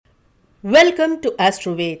Welcome to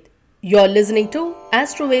Astroved. You're listening to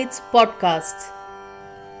Astroved's podcasts.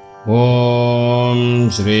 ॐ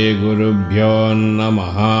श्रीगुरुभ्यो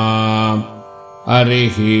नमः।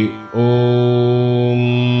 हरिः ॐ।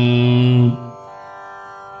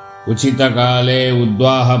 उचितकाले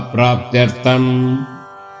उद्वाहप्राप्त्यर्थं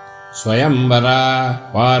स्वयंवर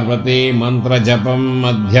पार्वती मन्त्रजपं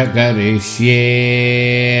मध्य करिष्ये।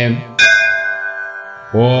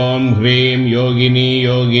 ॐ ह्रीं योगिनी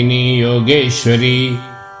योगिनी योगेश्वरी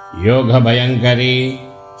योगभयङ्करी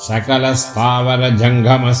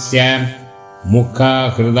सकलस्थावरजङ्गमस्य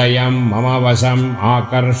मुखहृदयं मम वशम्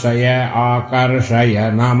आकर्षय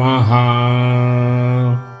नमः।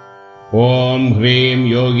 ॐ ह्रीं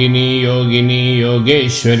योगिनी योगिनी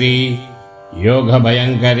योगेश्वरी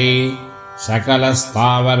योगभयङ्करी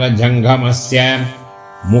सकलस्थावरजङ्गमस्य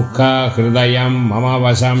मुखहृदयं मम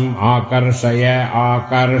वशम् आकर्षय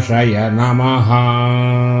नमः।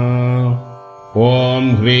 ॐ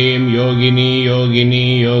ह्रीं योगिनी योगिनी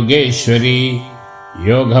योगेश्वरी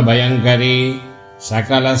योगभयङ्करी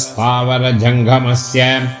सकलस्थावरजङ्गमस्य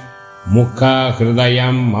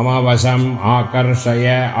मुखहृदयं मम वशम् आकर्षय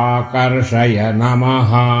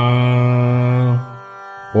नमः।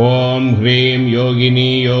 ॐ ह्रीं योगिनी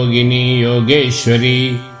योगिनी योगेश्वरी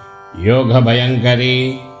योगभयङ्करी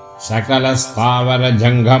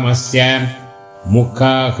सकलस्थावरजङ्गमस्य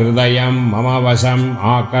मुखहृदयं मम वशम्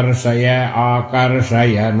आकर्षय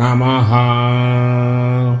नमः।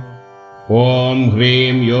 ॐ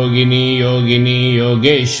ह्रीं योगिनी योगिनी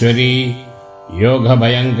योगेश्वरी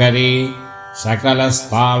योगभयङ्करी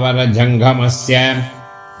सकलस्थावरजङ्गमस्य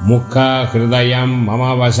मुखहृदयं मम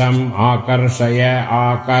वशम् आकर्षय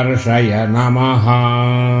नमः।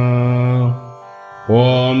 ॐ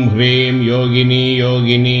ह्रीं योगिनी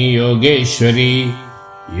योगिनी योगेश्वरी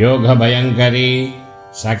योगभयङ्करी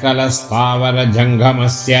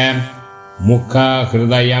सकलस्थावरजङ्गमस्य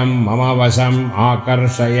मुखहृदयं मम वशम्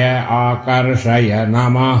आकर्षय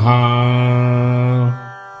नमः।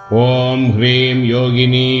 ॐ ह्रीं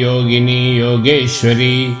योगिनी योगिनी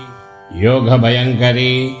योगेश्वरी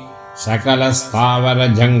योगभयङ्करी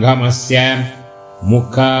सकलस्थावरजङ्गमस्य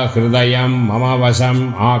मुखहृदयं मम वशम्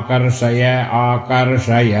आकर्षय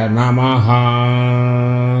नमः।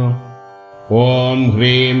 ॐ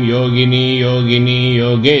ह्रीं योगिनी योगिनी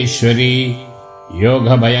योगेश्वरी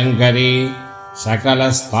योगभयङ्करी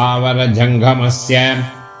सकलस्थावरजङ्गमस्य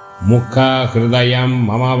मुखहृदयं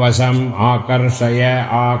मम वशम् आकर्षय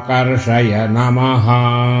नमः।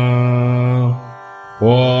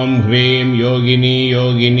 ॐ ह्रीं योगिनी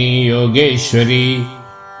योगिनी योगेश्वरी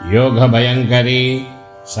योगभयङ्करी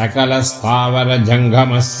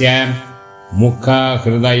सकलस्थावरजङ्गमस्य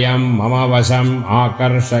मुखहृदयं मम वशम्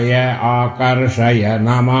आकर्षय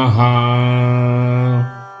नमः।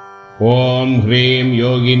 ॐ ह्रीं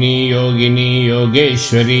योगिनी योगिनी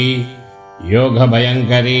योगेश्वरी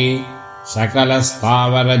योगभयङ्करी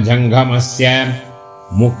सकलस्थावरजङ्गमस्य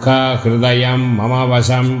मुखहृदयं मम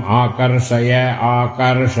वशम् आकर्षय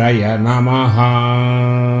नमः।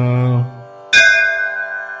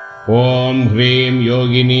 ॐ ह्रीं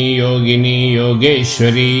योगिनी योगिनी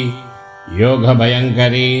योगेश्वरी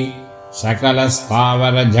योगभयङ्करी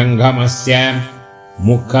सकलस्थावरजङ्गमस्य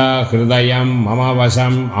मुखहृदयं मम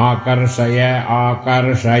वशम् आकर्षय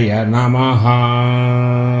नमः।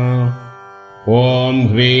 ॐ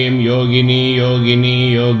ह्रीं योगिनी योगिनी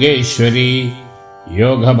योगेश्वरी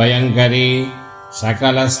योगभयङ्करी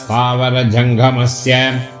सकलस्थावरजङ्गमस्य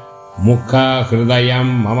मुखहृदयं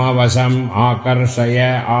मम वशम् आकर्षय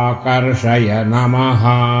नमः।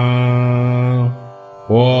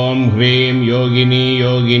 ॐ ह्रीं योगिनी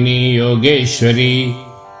योगिनी योगेश्वरी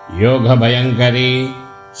योगभयङ्करी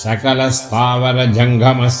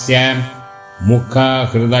सकलस्थावरजङ्गमस्य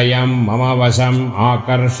मुखहृदयं मम वशम्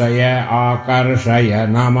आकर्षय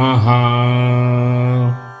नमः।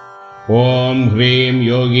 ॐ ह्रीं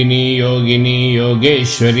योगिनी योगिनी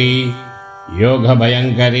योगेश्वरी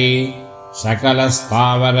योगभयङ्करी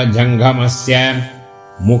सकलस्थावरजङ्गमस्य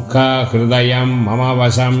मुखहृदयं मम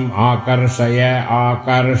वशम् आकर्षय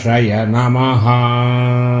नमः।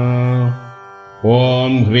 ॐ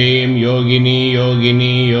ह्रीं योगिनी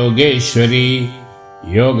योगिनी योगेश्वरी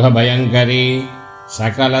योगभयङ्करी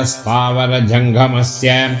सकलस्थावरजङ्गमस्य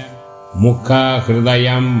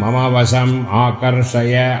मुखहृदयं मम वशम्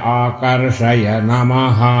आकर्षय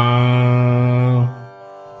नमः।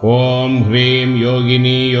 ॐ ह्रीं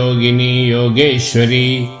योगिनी योगिनी योगेश्वरी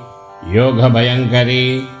योगभयङ्करी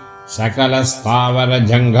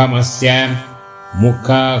सकलस्थावरजङ्गमस्य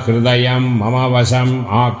मुखहृदयं मम वशम्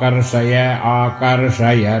आकर्षय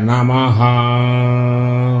नमः।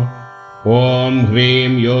 ॐ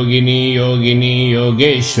ह्रीं योगिनी योगिनी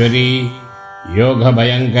योगेश्वरी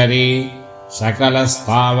योगभयङ्करी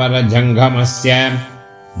सकलस्थावरजङ्गमस्य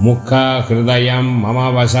मुखहृदयं मम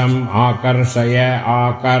वशम् आकर्षय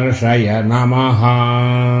आकर्षय नमः।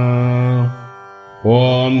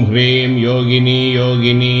 ॐ ह्रीं योगिनी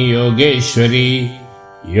योगिनी योगेश्वरी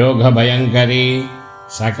योगभयङ्करी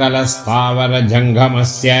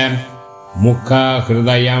सकलस्थावरजङ्गमस्य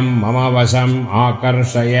मुखहृदयं मम वशम्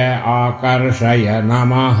आकर्षय आकर्षय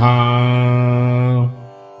नमः।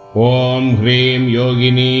 ॐ ह्रीं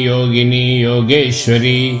योगिनी योगिनी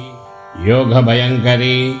योगेश्वरी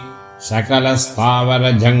योगभयङ्करी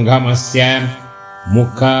सकलस्थावरजङ्गमस्य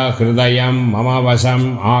मुखहृदयं मम वशम्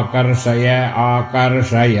आकर्षय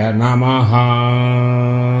आकर्षय नमः।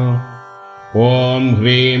 ॐ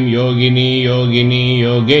ह्रीं योगिनी योगिनी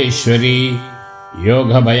योगेश्वरी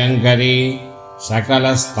योगभयङ्करी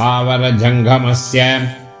सकलस्थावरजङ्गमस्य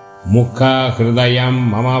मुखहृदयं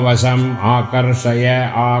मम वशम् आकर्षय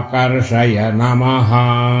आकर्षय नमः।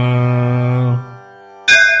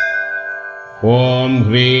 ॐ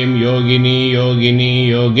ह्रीं योगिनी योगिनी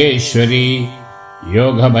योगेश्वरी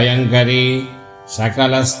योगभयङ्करी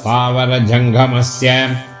सकलस्थावरजङ्गमस्य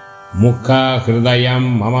मुखहृदयं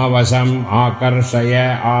मम वशम् आकर्षय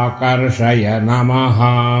आकर्षय नमः।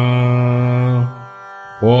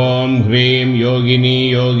 ॐ ह्रीं योगिनी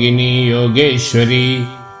योगिनी योगेश्वरी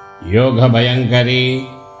योगभयङ्करी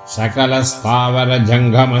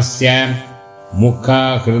सकलस्थावरजङ्गमस्य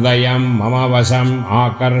मुखहृदयं मम वशम्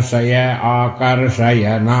आकर्षय आकर्षय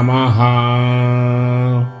नमः।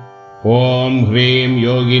 ॐ ह्रीं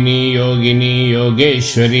योगिनी योगिनी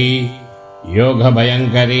योगेश्वरी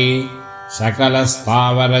योगभयङ्करी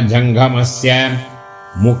सकलस्थावरजङ्गमस्य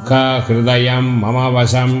मुखहृदयं मम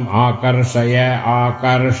वशम् आकर्षय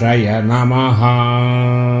आकर्षय नमः।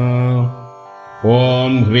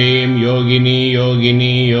 ॐ ह्रीं योगिनी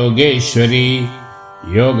योगिनी योगेश्वरी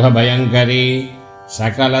योगभयङ्करी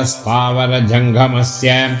सकलस्थावरजङ्गमस्य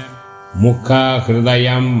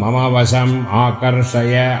मुखहृदयं मम वशम्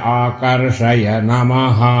आकर्षय आकर्षय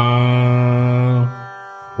नमः।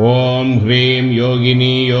 ॐ ह्रीं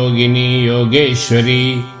योगिनी योगिनी योगेश्वरी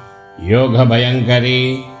योगभयङ्करी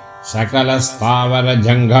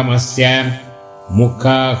सकलस्थावरजङ्गमस्य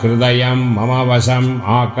मुखहृदयं मम वशम्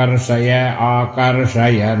आकर्षय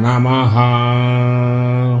आकर्षय नमः।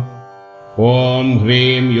 ॐ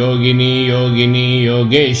ह्रीं योगिनी योगिनी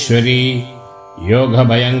योगेश्वरी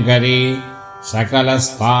योगभयङ्करी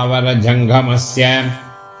सकलस्थावरजङ्गमस्य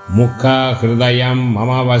मुखहृदयं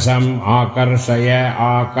मम वशम् आकर्षय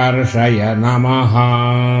आकर्षय नमः।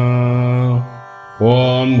 ॐ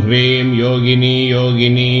ह्रीं योगिनी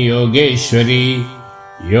योगिनी योगेश्वरी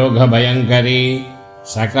योगभयङ्करी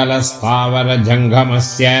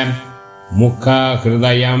सकलस्थावरजङ्गमस्य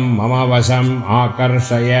मुखहृदयं मम वशम्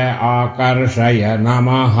आकर्षय आकर्षय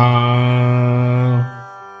नमः।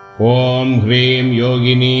 ॐ ह्रीं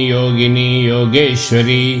योगिनी योगिनी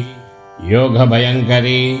योगेश्वरी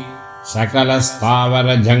योगभयङ्करी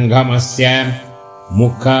सकलस्थावरजङ्गमस्य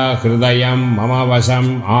मुखहृदयं मम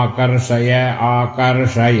वशम् आकर्षय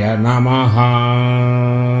आकर्षय नमः।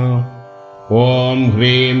 ॐ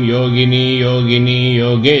ह्रीं योगिनी योगिनी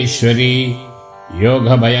योगेश्वरी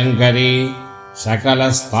योगभयङ्करी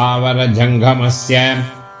सकलस्थावरजङ्गमस्य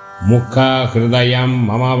मुखहृदयं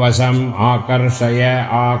मम वशम् आकर्षय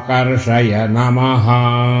आकर्षय नमः।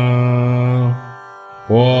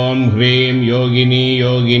 ॐ ह्रीं योगिनी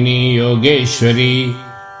योगिनी योगेश्वरी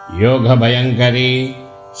योगभयङ्करी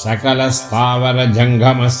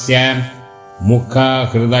सकलस्थावरजङ्गमस्य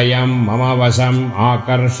मुखहृदयं मम वशम्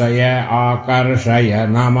आकर्षय आकर्षय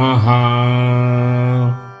नमः।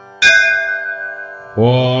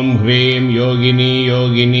 ॐ ह्रीं योगिनी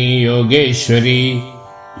योगिनी योगेश्वरी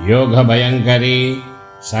योगभयङ्करी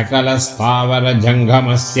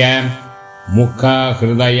सकलस्थावरजङ्गमस्य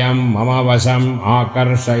मुखहृदयं मम वशम्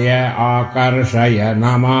आकर्षय आकर्षय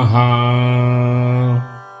नमः।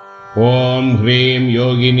 ॐ ह्रीं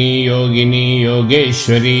योगिनी योगिनी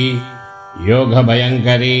योगेश्वरी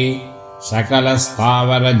योगभयङ्करी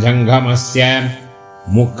सकलस्थावरजङ्गमस्य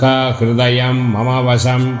मुखहृदयं मम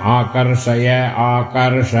वशम् आकर्षय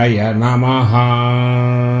आकर्षय नमः।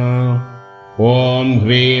 ॐ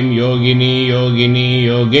ह्रीं योगिनी योगिनी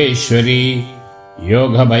योगेश्वरी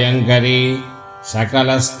योगभयङ्करी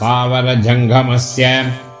सकलस्थावरजङ्गमस्य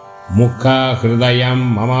मुखहृदयं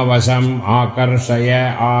मम वशम् आकर्षय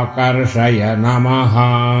आकर्षय नमः।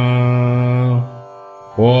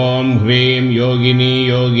 ॐ ह्रीं योगिनी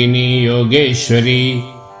योगिनी योगेश्वरी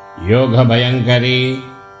योगभयङ्करी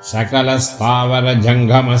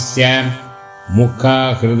सकलस्थावरजङ्गमस्य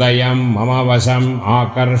मुखहृदयं मम वशम्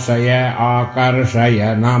आकर्षय आकर्षय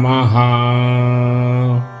नमः।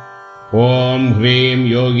 ॐ ह्रीं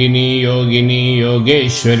योगिनी योगिनी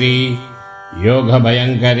योगेश्वरी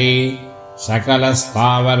योगभयङ्करी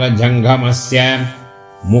सकलस्थावरजङ्गमस्य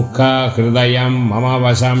मुखहृदयं मम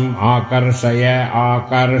वशम् आकर्षय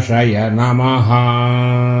आकर्षय नमः।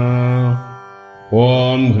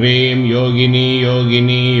 ॐ ह्रीं योगिनी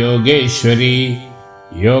योगिनी योगेश्वरी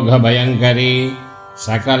योगभयङ्करी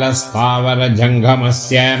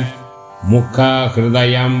सकलस्थावरजङ्गमस्य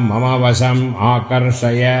मुखहृदयं मम वशम्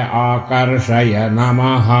आकर्षय आकर्षय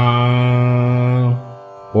नमः।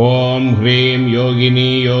 ॐ ह्रीं योगिनी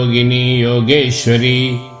योगिनी योगेश्वरी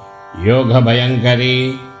योगभयङ्करी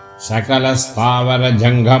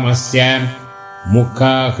सकलस्थावरजङ्गमस्य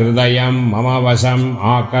मुखहृदयं मम वशम्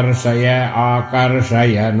आकर्षय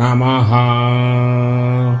आकर्षय नमः।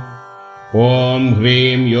 ॐ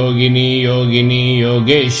ह्रीं योगिनी योगिनी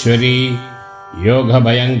योगेश्वरी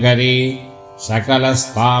योगभयङ्करी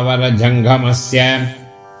सकलस्थावरजङ्गमस्य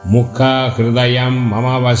मुखहृदयं मम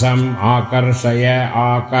वशम् आकर्षय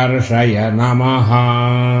आकर्षय नमः।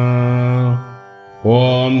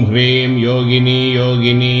 ॐ ह्रीं योगिनी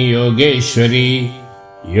योगिनी योगेश्वरी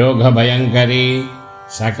योगभयङ्करी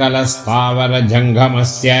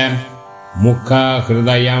सकलस्थावरजङ्गमस्य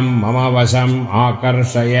मुखहृदयं मम वशम्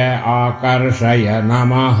आकर्षय आकर्षय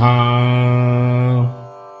नमः।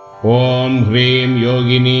 ॐ ह्रीं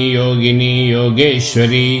योगिनी योगिनी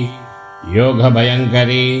योगेश्वरी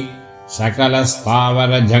योगभयङ्करी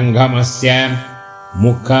सकलस्थावरजङ्गमस्य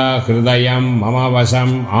मुखहृदयं मम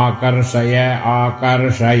वशम् आकर्षय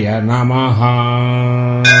आकर्षय नमः।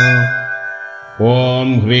 ॐ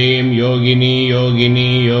ह्रीं योगिनी योगिनी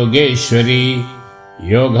योगेश्वरी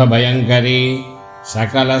योगभयङ्करी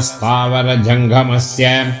सकलस्थावरजङ्गमस्य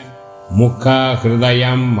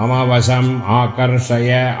मुखहृदयं मम वशम्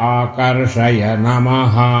आकर्षय आकर्षय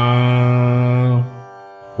नमः।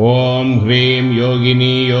 ॐ ह्रीं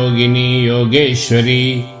योगिनी योगिनी योगेश्वरी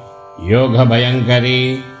योगभयङ्करी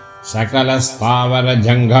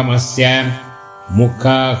सकलस्थावरजङ्गमस्य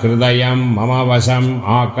मुखहृदयं मम वशम्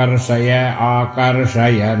आकर्षय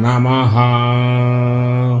आकर्षय नमः।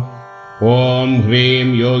 ॐ ह्रीं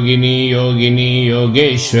योगिनी योगिनी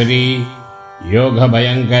योगेश्वरी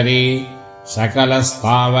योगभयङ्करी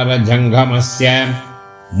सकलस्थावरजङ्गमस्य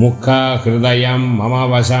मुखहृदयं मम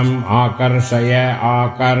वशम् आकर्षय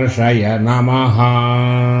आकर्षय नमः।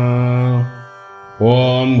 ॐ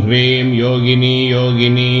ह्रीं योगिनी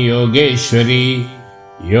योगिनी योगेश्वरी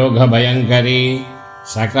योगभयङ्करी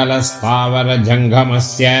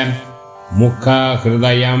सकलस्थावरजङ्गमस्य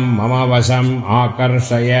मुखहृदयं मम वशम्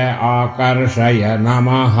आकर्षय आकर्षय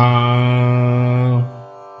नमः।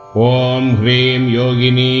 ॐ ह्रीं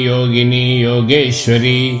योगिनी योगिनी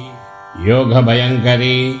योगेश्वरी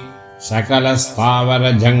योगभयङ्करी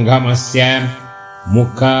सकलस्थावरजङ्गमस्य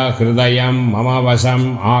मुखहृदयं मम वशम्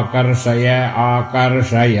आकर्षय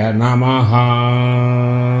आकर्षय नमः।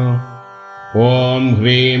 ॐ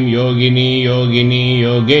ह्रीं योगिनी योगिनी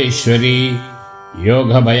योगेश्वरी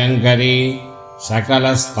योगभयङ्करी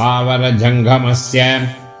सकलस्थावरजङ्गमस्य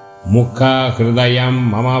मुखहृदयं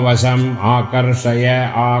मम वशम् आकर्षय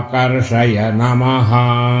आकर्षय नमः।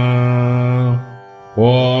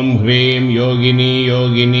 ॐ ह्रीं योगिनी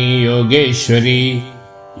योगिनी योगेश्वरी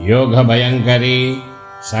योगभयङ्करी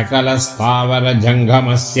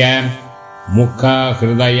सकलस्थावरजङ्गमस्य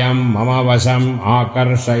मुखहृदयं मम वशम्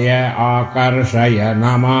आकर्षय आकर्षय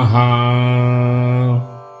नमः।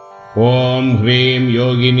 ॐ ह्रीं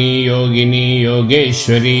योगिनी योगिनी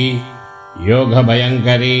योगेश्वरी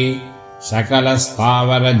योगभयङ्करी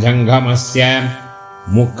सकलस्थावरजङ्गमस्य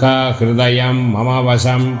मुखहृदयं मम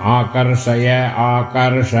वशम् आकर्षय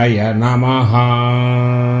आकर्षय नमः।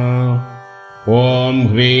 ॐ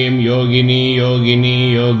ह्रीं योगिनी योगिनी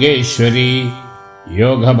योगेश्वरी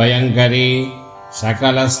योगभयङ्करी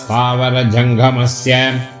सकलस्थावरजङ्गमस्य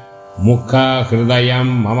मुखहृदयं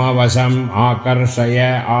मम वशम् आकर्षय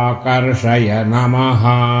आकर्षय नमः।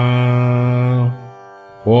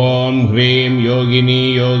 ॐ ह्रीं योगिनी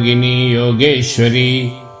योगिनी योगेश्वरी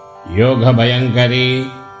योगभयङ्करी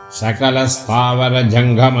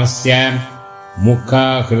सकलस्थावरजङ्गमस्य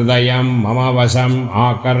मुखहृदयं मम वशम्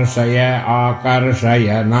आकर्षय आकर्षय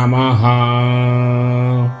नमः।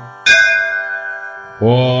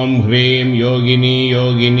 ॐ ह्रीं योगिनी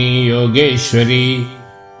योगिनी योगेश्वरी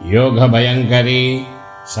योगभयङ्करी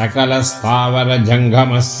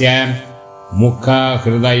सकलस्थावरजङ्गमस्य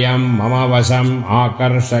मुखहृदयं मम वशम्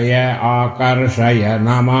आकर्षय आकर्षय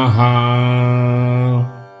नमः।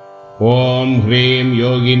 ॐ ह्रीं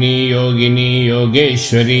योगिनी योगिनी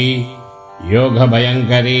योगेश्वरी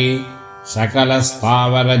योगभयङ्करी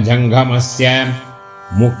सकलस्थावरजङ्गमस्य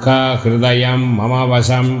मुखहृदयं मम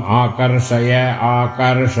वशम् आकर्षय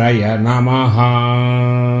आकर्षय नमः।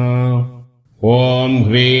 ॐ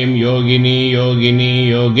ह्रीं योगिनी योगिनी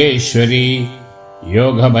योगेश्वरी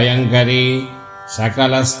योगभयङ्करी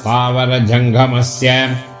सकलस्थावरजङ्गमस्य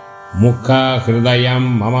मुखहृदयं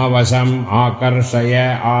मम वशम् आकर्षय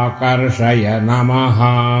आकर्षय नमः।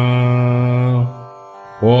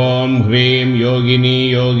 ॐ ह्रीं योगिनी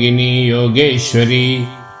योगिनी योगेश्वरी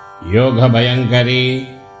योगभयङ्करी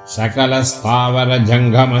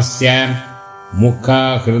सकलस्थावरजङ्गमस्य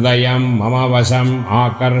मुखहृदयं मम वशम्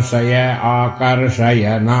आकर्षय आकर्षय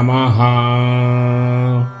नमः।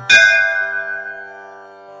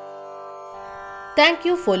 Thank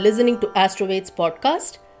you for listening to Astroveds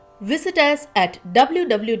podcast. Visit us at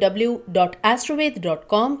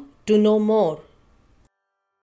www.astroved.com to know more.